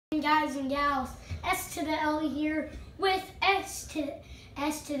guys and gals. S to the L here with S to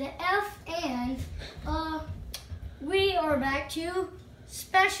the F, and we are back to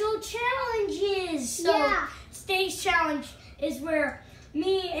special challenges. So yeah. Today's challenge is where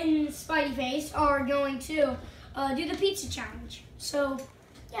me and Spidey-Face are going to do the pizza challenge. So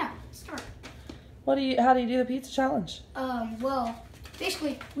yeah, let's start. How do you do the pizza challenge? Well,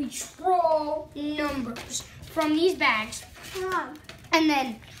 basically we draw numbers from these bags, and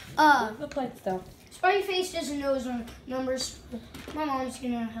then the plates down. Spidey-Face doesn't know his own numbers. My mom's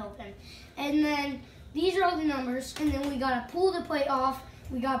gonna help him. And then these are all the numbers, and then we gotta pull the plate off.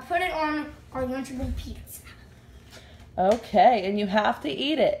 We gotta put it on our Lunchable pizza. Okay, and you have to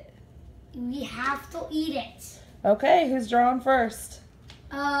eat it. We have to eat it. Okay, who's drawing first?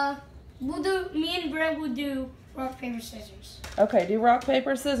 Me and Brent will do rock, paper, scissors. Okay, do rock,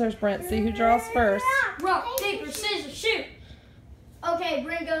 paper, scissors, Brent. See who draws first. Rock, paper, scissors, shoot. Okay,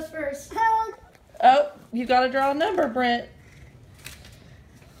 Brent goes first. Oh, you gotta draw a number, Brent.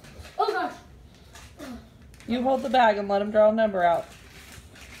 Oh gosh. You hold the bag and let him draw a number out.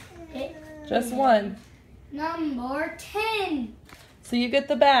 Just one. Number 10. So you get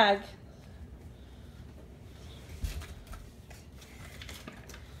the bag.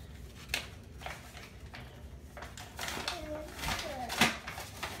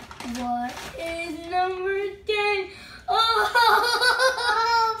 What is number 10? Oh,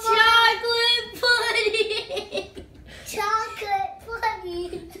 chocolate pudding. Chocolate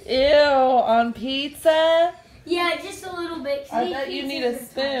pudding. Ew, on pizza? Yeah, just a little bit. I bet you need a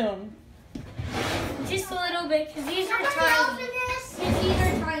spoon. Just a little bit, because these are Open tiny. this. These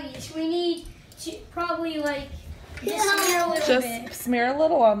are tiny, so we need to probably like just smear a little bit. Just smear a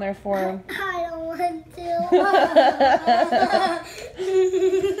little on there for him. I don't want to.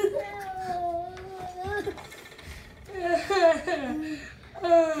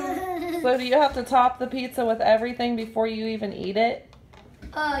 So do you have to top the pizza with everything before you even eat it?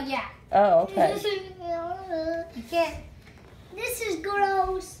 Yeah. Oh, okay. You can't. This is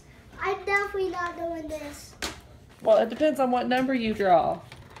gross. I'm definitely not doing this. Well, it depends on what number you draw.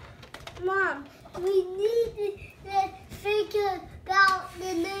 Mom, we need to think about the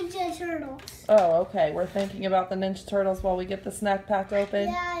Ninja Turtles. Oh, okay. We're thinking about the Ninja Turtles while we get the snack pack open.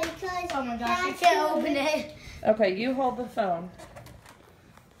 Yeah, because Oh my gosh, I can't open it. Okay, you hold the phone.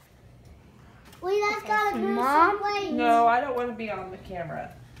 We just gotta move Mom? some weight. No, I don't want to be on the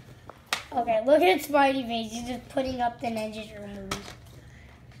camera. Okay, look at Spidey-Face. He's just putting up the Ninja Turtle movies.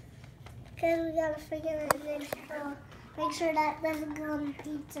 Because we gotta figure out the Ninja Turtle. Make sure that doesn't go on the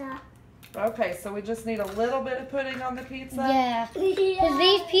pizza. Okay, so we just need a little bit of pudding on the pizza? Yeah, because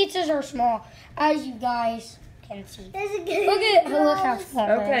these pizzas are small, as you guys can see. This is good. Look how small.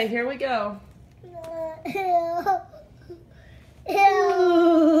 it Okay, is. here we go.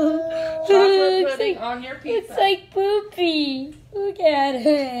 Chocolate pudding on your pizza. It's like poopy. Look at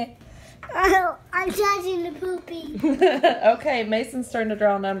it. I'm judging the poopy. Okay, Mason's turn to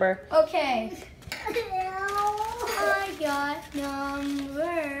draw a number. Okay. I got number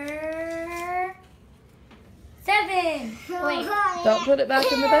 7. Wait. Don't put it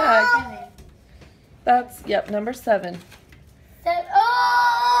back in the bag. 7. That's, number 7.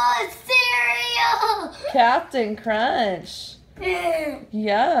 Oh, cereal! Captain Crunch.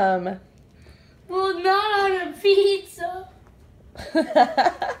 Yum. Well, not on a pizza.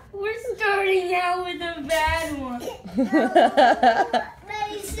 We're starting out with a bad one.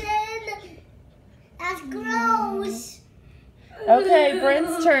 Mason, that's gross. Okay,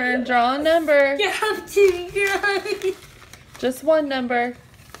 Brent's turn. Draw a number. Captain Crunch. Just one number.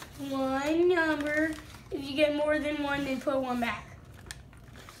 One number. If you get more than one, then put one back.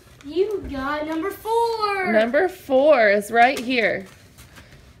 You got number 4. Number 4 is right here.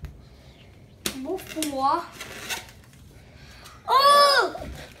 Number 4. Oh!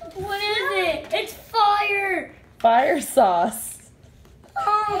 What is it? It's fire. Fire sauce.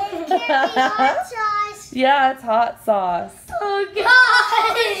 Oh, It can't be hot sauce. Yeah, it's hot sauce. oh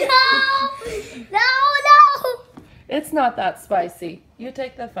God. No. It's not that spicy. You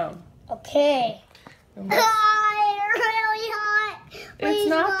take the phone. Okay. It's really hot. It's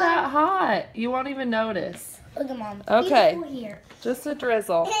not that hot. You won't even notice. Look at Mom. Okay. People here. Just a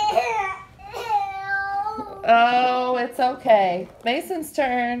drizzle. Ew. Oh, it's okay. Mason's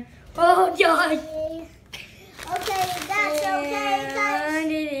turn. Oh God. Okay, that's okay.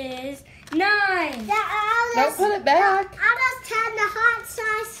 And it is 9. Don't put it back. I'll just turn the hot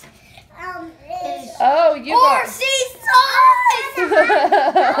sauce. Is Oh, you Or got... sea sauce.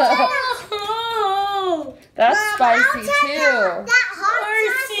 Oh. That's Mom, spicy I'll turn too. that hot Or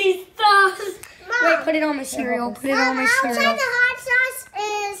sauce. sea sauce. Mom, Wait, put it on my cereal. Put it on my I'll turn cereal. the hot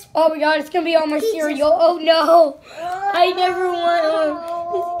sauce is Oh my god, it's gonna be on my cereal. Oh no. I never want one.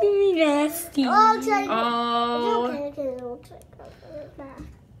 It's gonna be nasty. Oh, it's like, Oh, it's okay. It'll take over.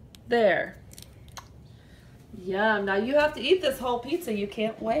 there. Yum. Now you have to eat this whole pizza. You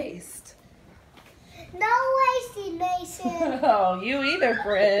can't waste. No wasting, Mason. Oh, you either,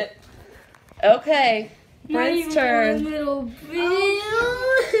 Britt. Okay, Britt's turn. Little bit.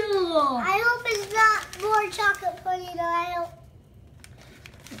 I hope it's not more chocolate pudding. I hope.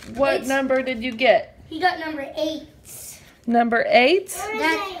 What number did you get? He got number 8. Number 8?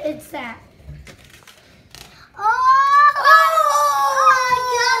 It's that.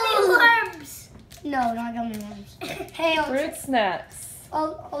 Gummy worms. No, not gummy worms. Hey, Fruit snacks.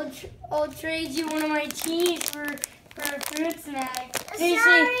 I'll trade you one of my teeth for a fruit snack.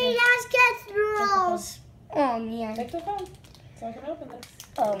 Sorry, that's cat rolls. Oh man. Take the phone so I can open this.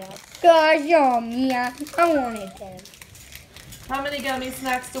 Oh my gosh, oh man. I want it then. How many gummy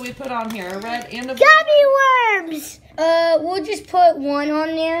snacks do we put on here? A red and a blue? Gummy worms. We'll just put one on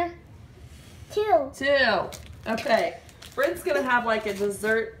there. 2. 2. Okay. Britt's gonna have like a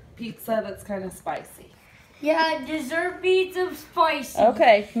dessert pizza that's kind of spicy. Yeah, dessert pizza spicy.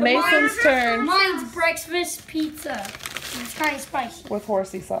 Okay, Mason's turn Mine's breakfast pizza. It's kind of spicy. with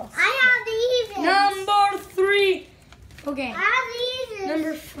horsey sauce. I have the even. Number 3. Okay. I have the even.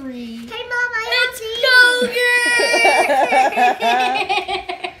 Number 3. Hey, Mom, I have the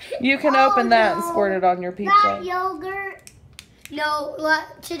even. You can open that and squirt it on your Not pizza. yogurt. No,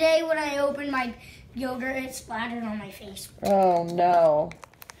 today when I opened my yogurt, it splattered on my face. Oh no.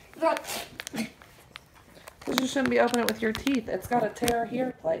 Look. Because you shouldn't be opening it with your teeth. It's got a tear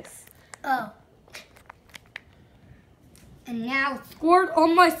here place. Oh. And now squirt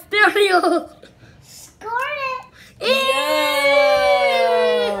on my stereo. Squirt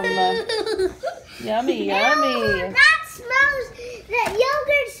Yum. Yummy, yummy. Ew, that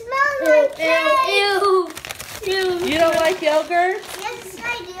yogurt smells like cake. Ew. You don't like yogurt? Yes,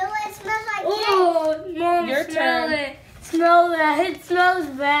 I do. It smells like cake. Oh, Mom, Your smell turn. it. Smell that. It smells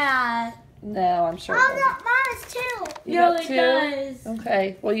bad. No, I'm sure it Oh, doesn't. no, Mom, it's 2. You No, got it 2? does.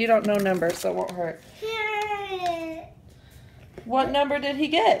 Okay. Well, you don't know numbers, so it won't hurt. Here. What number did he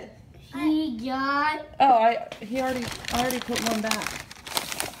get? He got Oh, I already put one back.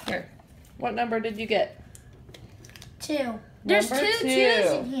 Here. What number did you get? 2. There's Number 2 2.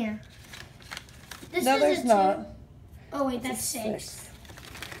 2s in here. This No, is there's a 2. not. Oh, wait, that's 6. 6.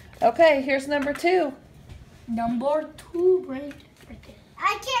 Okay, here's number 2. Number 2, right there.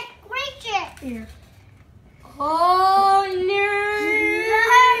 I can't reach it. Here. Oh,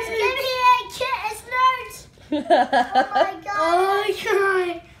 Nerds. Give me a kiss, nerds. Oh, my God. Oh,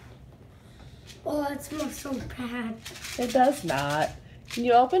 God. Oh, it smells so bad. It does not. Can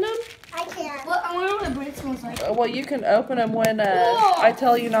you open them? I can't. Well, I wonder what the bread smells like. Well, you can open them when Whoa. I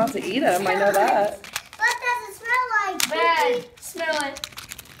tell you not to eat them. I know that. What does it smell like? Bad. Smell it.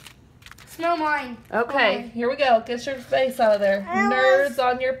 Smell mine. Okay, here we go. Get your face out of there. Nerds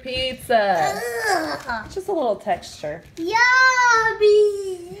on your pizza. Ugh. Just a little texture. Yummy.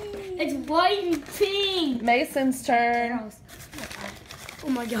 It's white and pink. Mason's turn. Oh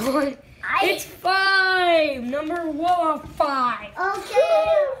my God. It's 5. Number 5.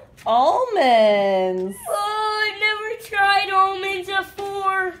 Okay. Almonds. Oh, I never tried almonds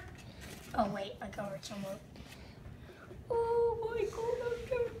before. Oh wait, I covered some up. Oh my God, I've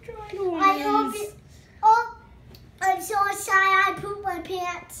never tried almonds. I hope it. Oh, I'm so excited. I pooped my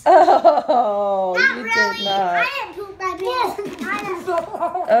pants. Oh, Not you really. did not. I didn't poop my pants. I didn't.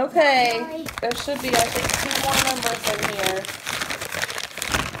 Okay, Sorry. there should be, I think, 2 more numbers in here.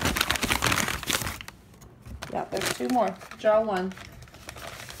 Yeah, there's 2 more. Draw one.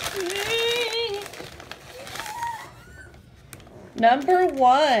 Number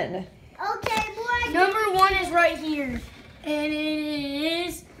 1. Okay, boy. Number 1 is right here, and it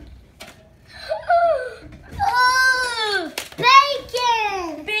is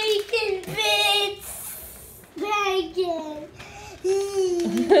Bacon. bacon bits. Bacon.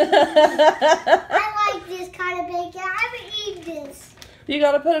 I like this kind of bacon. I haven't eaten this. You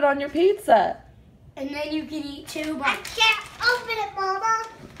gotta put it on your pizza. And then you can eat 2 I bites. can't open it, Mama.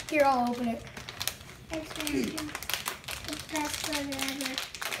 Here, I'll open it. It's the best one ever.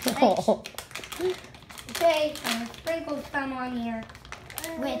 Oh. Okay, and sprinkle some on here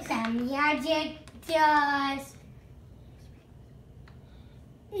with some magic dust.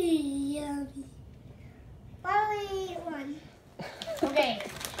 Yummy. Why don't we eat one? Okay,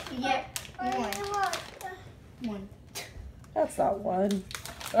 you get What do one. you want? One. That's not 1.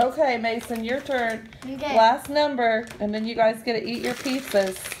 Okay, Mason, your turn. Okay. Last number, and then you guys get to eat your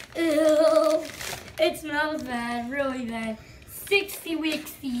pizzas. Ew. It smells bad, really bad. 60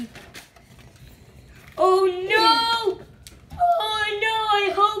 Wixie. Oh no! Oh no,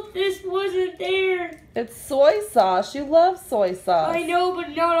 I hope this wasn't there. It's soy sauce. You love soy sauce. I know, but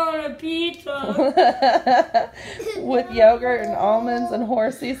not on a pizza. With yogurt and almonds and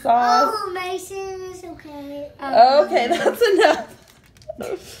horsey sauce. Oh, Mason, it's okay. Okay, that's enough.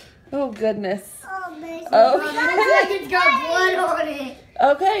 Oh, goodness. Oh, Mason. Okay. Looks like it's got blood on it.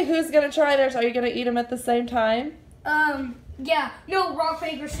 Okay, who's going to try theirs? Are you going to eat them at the same time? Yeah. No, rock,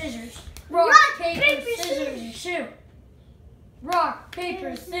 paper, scissors. Rock, paper, scissors, shoot. Rock,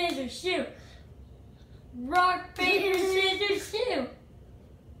 paper, scissors, shoot. Rock, paper, scissors, shoot.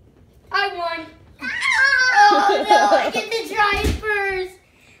 I won. Oh no, I get to try it first.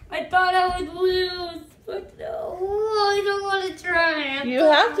 I thought I would lose, but no, I don't want to try it. You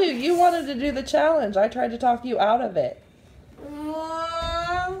have to. You wanted to do the challenge. I tried to talk you out of it.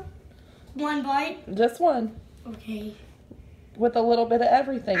 One bite? Just one. Okay. With a little bit of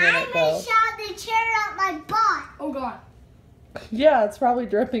everything in I it, though. shot the chair out my butt. Oh god. Yeah, it's probably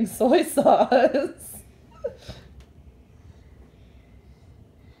dripping soy sauce.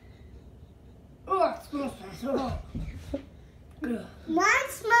 Oh, it smells nice. Oh. Ugh. Mine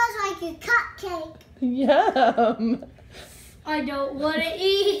smells like a cupcake. Yum. I don't want to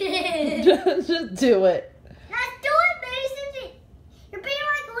eat it. Just do it. Let's do it, Mason. You're being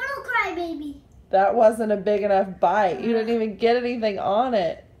like a little crybaby. That wasn't a big enough bite. You didn't even get anything on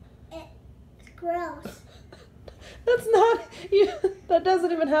it. It's gross. That's not. That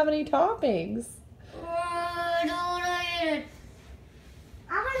doesn't even have any toppings. I don't want to eat it.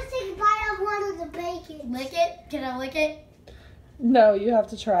 I'm going to take a bite of one of the bacon. Lick it? Can I lick it? No, you have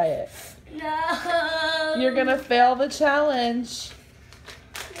to try it. No. You're gonna fail the challenge.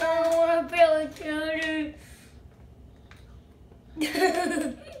 I don't want to feel it,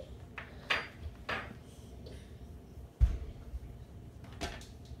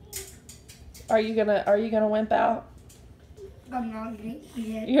 Are you gonna wimp out? I'm not gonna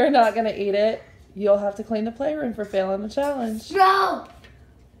eat it. You're not gonna eat it. You'll have to clean the playroom for failing the challenge. No.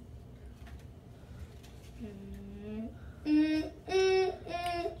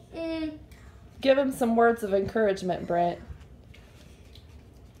 Give him some words of encouragement, Brent.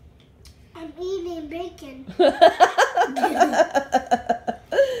 I'm eating bacon. No,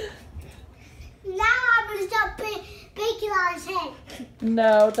 Now I'm going to dump bacon on his head.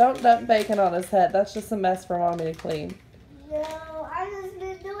 don't dump bacon on his head. That's just a mess for Mommy to clean. No, I'm just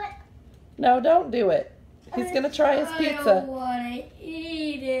going to do it. No, don't do it. He's gonna try his I pizza. don't want to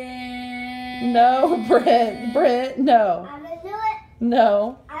eat it. No, Brent, no. I'm going to do it.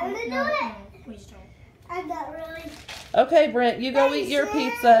 No. I'm going to do No, it. please don't. I'm not really. Okay, Brent, you go eat your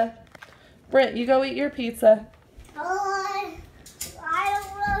pizza. Brent, you go eat your pizza. Oh, I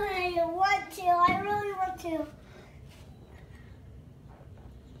don't really want to. I really want to.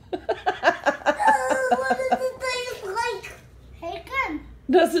 What does it taste like? Bacon.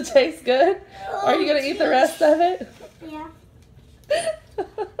 Does it taste good? Are you gonna eat the rest of it? Yeah.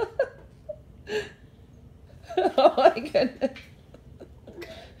 Oh my goodness.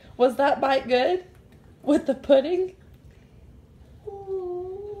 Was that bite good? With the pudding?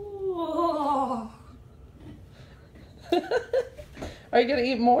 Oh. Are you gonna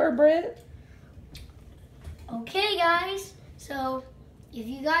eat more, Brent? Okay, guys. So, if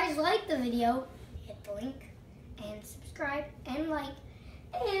you guys like the video, hit the link and subscribe and like,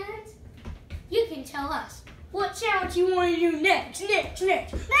 and you can tell us what challenge you want to do next. No,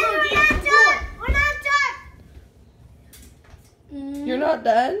 we're not done. We're not done. You're not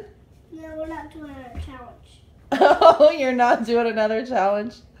done? No, we're not doing a challenge. Oh, you're not doing another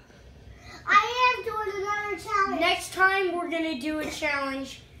challenge? I am doing another challenge. Next time, we're going to do a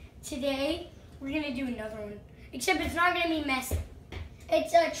challenge. Today, we're going to do another one. Except it's not going to be messy.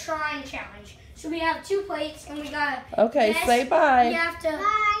 It's a trying challenge. So we have 2 plates, and we got to... Okay, say bye. We have to...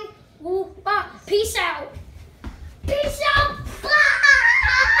 Bye. Bye. Peace out. Peace out.